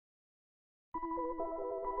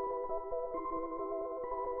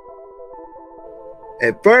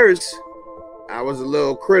At first, I was a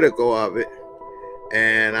little critical of it,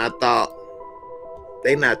 and I thought,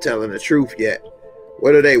 they not telling the truth yet.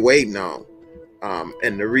 What are they waiting on?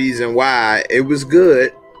 And the reason why it was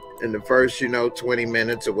good in the first, 20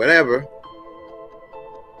 minutes or whatever,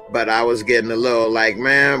 but I was getting a little like,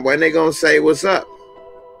 man, when they gonna say what's up?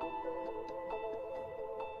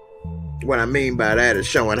 What I mean by that is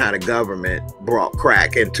showing how the government brought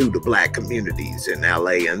crack into the black communities in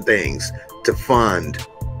LA and things to fund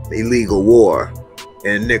illegal war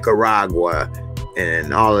in Nicaragua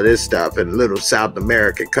and all of this stuff in little South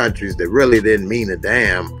American countries that really didn't mean a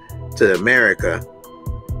damn to America,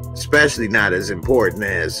 especially not as important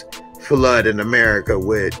as flooding America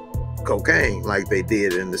with cocaine like they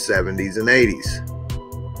did in the 70s and 80s,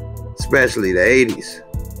 especially the 80s.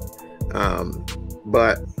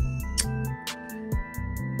 But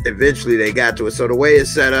eventually they got to it. So the way it's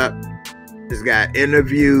set up, it's got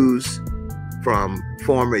interviews from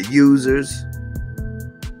former users,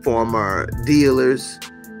 former dealers,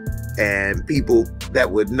 and people that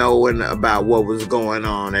would know about what was going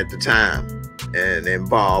on at the time and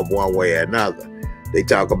involved one way or another. They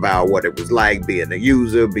talk about what it was like being a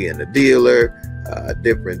user, being a dealer,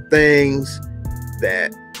 different things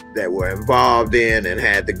that were involved in and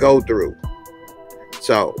had to go through.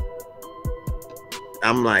 So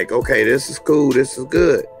I'm like, okay, this is cool, this is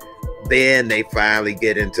good. Then they finally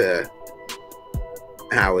get into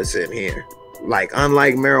how it's in here. Like,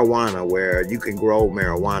 unlike marijuana, where you can grow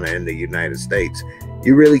marijuana in the United States,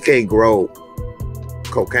 you really can't grow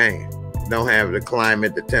cocaine. You don't have the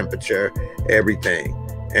climate, the temperature, everything.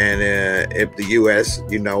 And if the U.S.,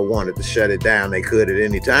 wanted to shut it down, they could at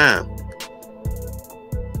any time.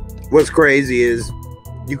 What's crazy is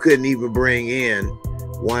you couldn't even bring in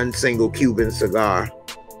one single Cuban cigar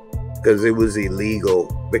because it was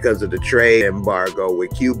illegal because of the trade embargo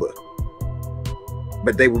with Cuba.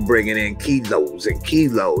 But they were bringing in kilos and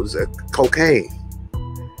kilos of cocaine.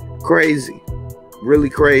 Crazy. Really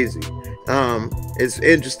crazy. It's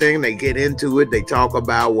interesting. They get into it. They talk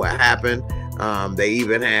about what happened. They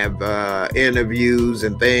even have interviews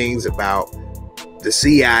and things about the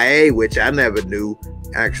CIA, which I never knew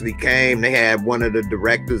actually came. They had one of the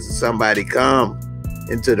directors or somebody come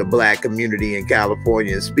into the black community in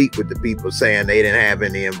California and speak with the people, saying they didn't have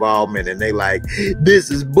any involvement. And they like, this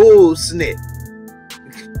is bullshit.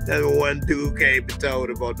 That one dude came and told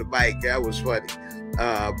him on the mic. That was funny.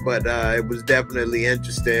 But it was definitely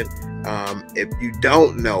interesting. If you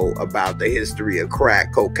don't know about the history of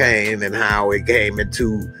crack cocaine and how it came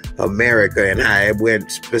into America and how it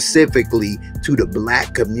went specifically to the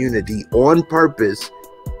black community on purpose,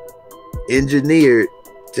 engineered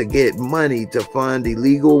to get money to fund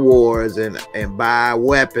illegal wars and buy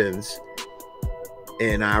weapons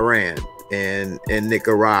in Iran and in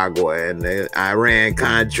Nicaragua and the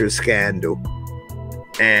Iran-Contra scandal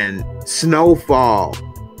and Snowfall.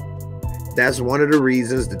 That's one of the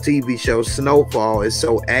reasons the TV show Snowfall is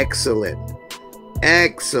so excellent.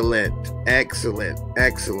 Excellent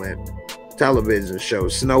television show,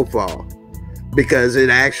 Snowfall. Because it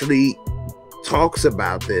actually talks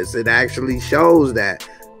about this. It actually shows that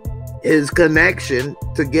his connection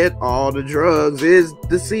to get all the drugs is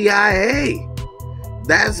the CIA.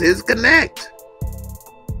 That's his connect.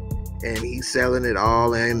 And he's selling it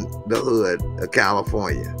all in the hood of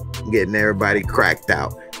California, getting everybody cracked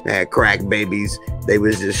out. They had crack babies. They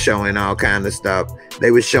was just showing all kind of stuff. They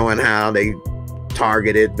was showing how they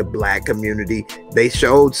targeted the black community. They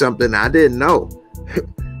showed something I didn't know.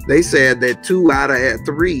 They said that 2 out of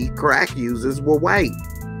 3 crack users were white.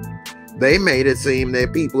 They made it seem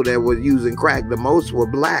that people that were using crack the most were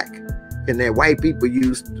black, and that white people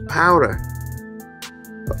used powder.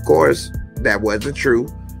 Of course, that wasn't true.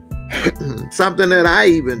 Something that I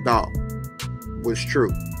even thought was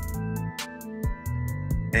true.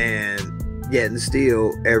 And yet and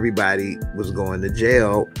still everybody was going to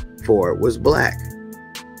jail for it was black.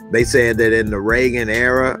 They said that in the Reagan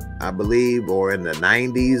era, I believe, or in the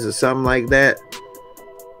 90s or something like that,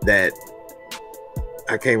 that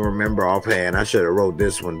I can't remember offhand. I should have wrote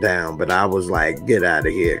this one down, but I was like, get out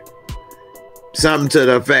of here. Something to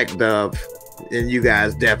the effect of, and you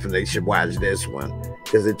guys definitely should watch this one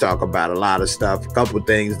because they talk about a lot of stuff, a couple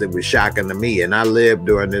things that was shocking to me. And I lived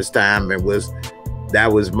during this time and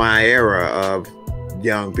that was my era of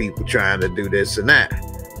young people trying to do this and that.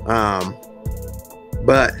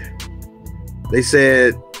 But they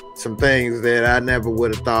said some things that I never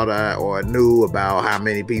would have thought or knew about how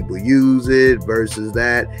many people use it versus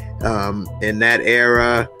that. In that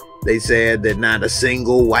era, they said that not a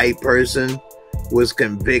single white person was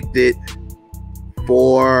convicted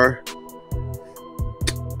for,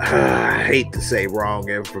 I hate to say wrong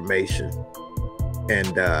information.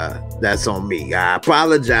 And that's on me. I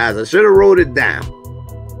apologize. I should have wrote it down.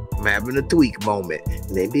 I'm having a tweak moment.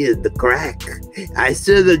 Maybe it's the crack. I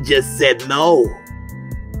should have just said no.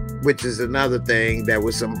 Which is another thing that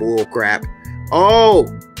was some bull crap. Oh,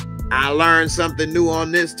 I learned something new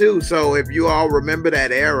on this too. So if you all remember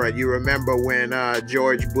that era, you remember when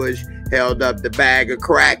George Bush held up the bag of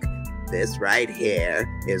crack. This right here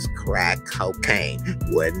is crack cocaine.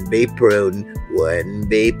 Wouldn't be prudent. Wouldn't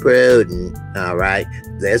be prudent. All right.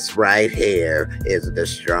 This right here is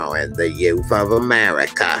destroying the youth of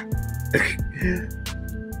America.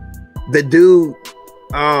 The dude,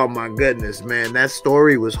 oh my goodness, man. That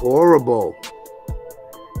story was horrible.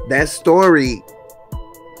 That story,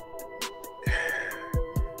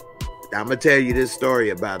 I'm going to tell you this story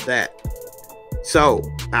about that. So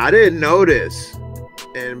I didn't know this.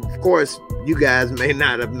 And of course, you guys may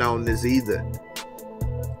not have known this either.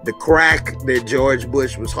 The crack that George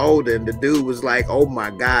Bush was holding, the dude was like, oh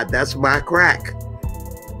my God, that's my crack.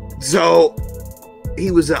 So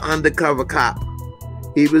he was an undercover cop.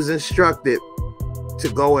 He was instructed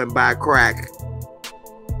to go and buy crack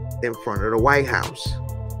in front of the White House.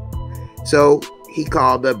 So he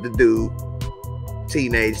called up the dude,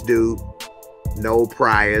 teenage dude, no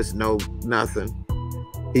priors, no nothing.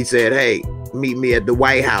 He said, hey, meet me at the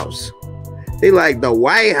White House. They like, the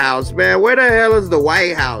White House, man. Where the hell is the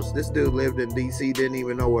White House? This dude lived in D.C., didn't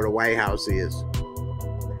even know where the White House is.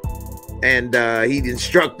 And he'd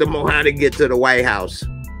instruct them on how to get to the White House.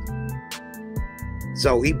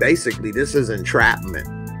 So he basically, this is entrapment.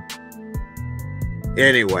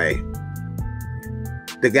 Anyway,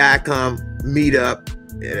 the guy come meet up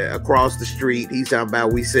across the street. He's talking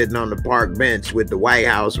about we sitting on the park bench with the White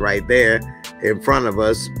House right there in front of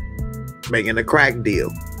us, making a crack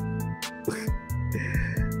deal.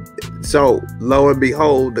 So lo and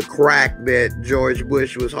behold, the crack that George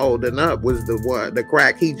Bush was holding up was the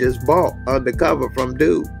crack he just bought undercover from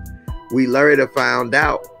dude. We later found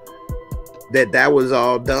out that that was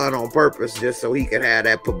all done on purpose just so he could have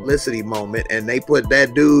that publicity moment, and they put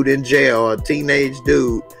that dude in jail, a teenage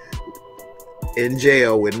dude in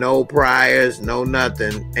jail with no priors, no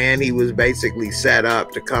nothing, and he was basically set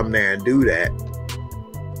up to come there and do that.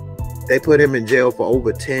 They put him in jail for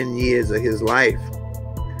over 10 years of his life.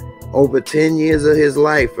 Over 10 years of his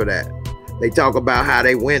life for that. They talk about how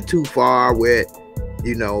they went too far with,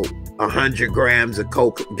 100 grams of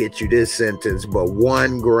coke get you this sentence, but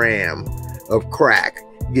 1 gram of crack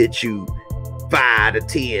get you 5 to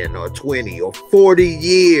 10 or 20 or 40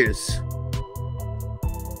 years.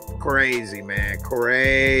 Crazy, man.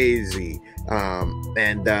 Crazy.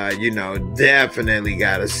 Definitely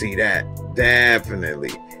got to see that.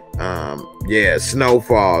 Definitely. Yeah,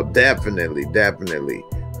 Snowfall. Definitely.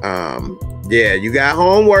 Yeah, you got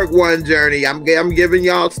homework one journey. I'm giving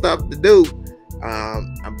y'all stuff to do.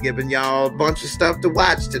 I'm giving y'all a bunch of stuff to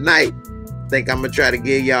watch tonight. Think I'm gonna try to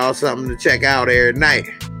give y'all something to check out every night.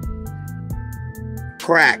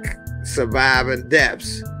 Crack, surviving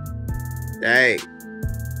depths. Hey,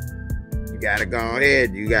 you gotta go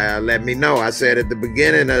ahead. You gotta let me know. I said at the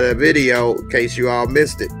beginning of the video, in case you all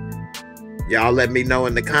missed it. Y'all let me know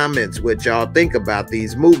in the comments what y'all think about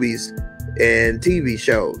these movies and TV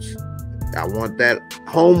shows. I want that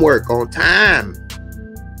homework on time.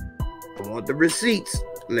 I want the receipts.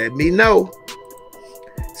 Let me know.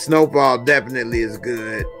 Snowfall definitely is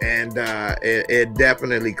good, and it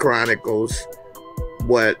definitely chronicles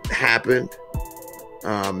what happened.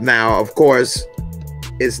 Now, of course,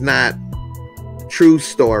 it's not true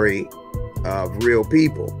story of real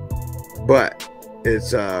people, but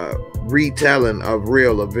it's a retelling of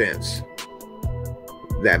real events.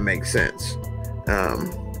 That makes sense.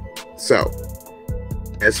 So,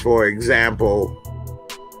 as for example,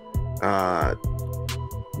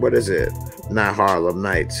 what is it? Not Harlem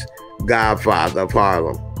Nights. Godfather of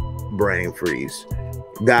Harlem. Brain freeze.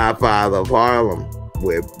 Godfather of Harlem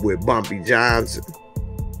with Bumpy Johnson.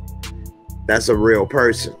 That's a real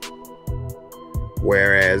person.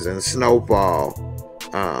 Whereas in Snowfall,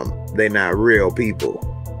 they're not real people,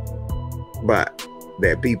 but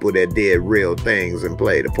they're people that did real things and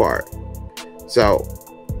played a part. So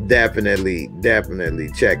definitely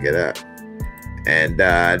check it out. And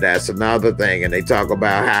that's another thing. And they talk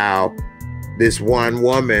about how this one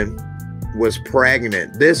woman was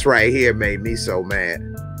pregnant. This right here made me so mad.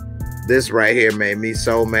 This right here made me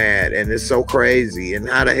so mad. And it's so crazy. And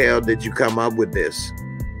how the hell did you come up with this?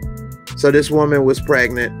 So this woman was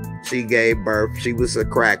pregnant. she gave birth. She was a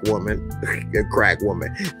crack woman. A crack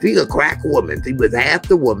woman. She a crack woman. She was half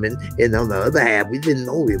the woman, and on the other half, we didn't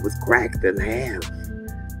know it was cracked in half.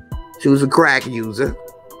 She was a crack user.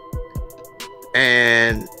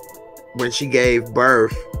 And when she gave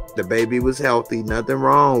birth, the baby was healthy, nothing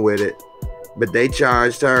wrong with it. But they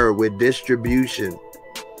charged her with distribution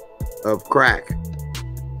of crack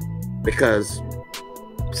because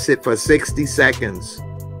for 60 seconds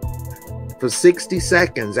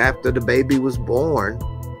after the baby was born,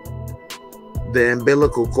 the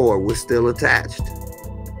umbilical cord was still attached.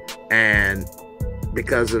 And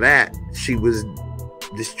because of that, she was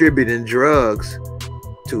distributing drugs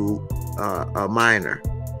to a minor.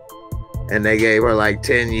 And they gave her like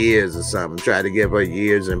 10 years or something. Tried to give her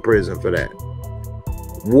years in prison for that.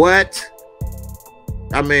 What?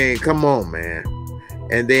 I mean, come on, man.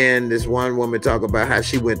 And then this one woman talk about how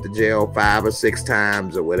she went to jail 5 or 6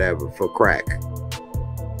 times or whatever for crack.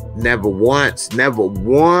 Never once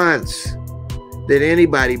did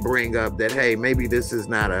anybody bring up that, hey, maybe this is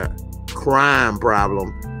not a crime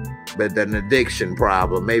problem, but an addiction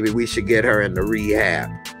problem. Maybe we should get her into rehab.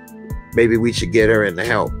 Maybe we should get her into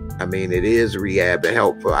help. I mean, it is rehab and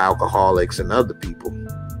help for alcoholics and other people,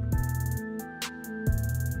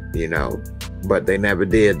 you know, but they never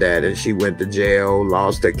did that. And she went to jail,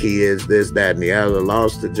 lost her kids, this, that, and the other,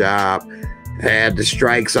 lost the job, had the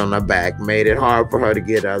strikes on her back, made it hard for her to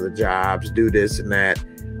get other jobs, do this and that.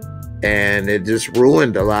 And it just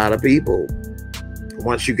ruined a lot of people.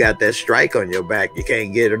 Once you got that strike on your back, you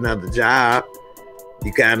can't get another job.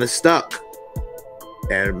 You kind of stuck.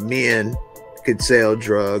 And men could sell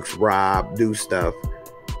drugs, rob, do stuff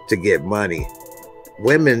to get money.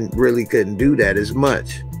 Women really couldn't do that as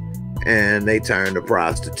much. And they turned to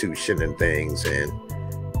prostitution and things. And,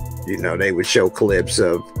 you know, they would show clips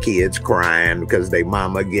of kids crying because they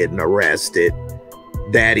mama getting arrested.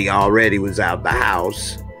 Daddy already was out the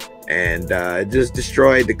house. And it just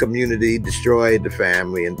destroyed the community, destroyed the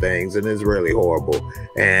family and things. And it's really horrible.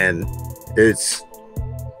 And it's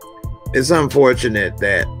unfortunate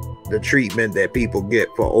that the treatment that people get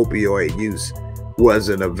for opioid use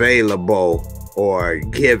wasn't available or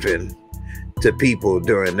given to people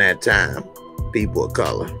during that time, people of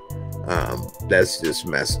color. That's just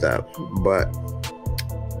messed up. But,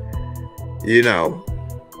 you know,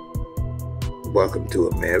 welcome to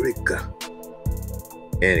America.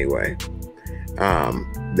 Anyway,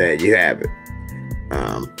 there you have it.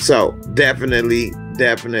 So definitely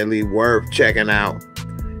worth checking out,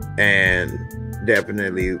 and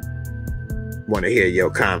definitely want to hear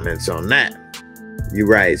your comments on that. You're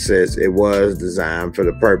right, sis. It was designed for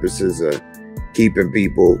the purposes of keeping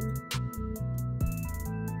people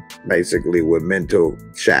basically with mental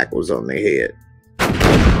shackles on their head.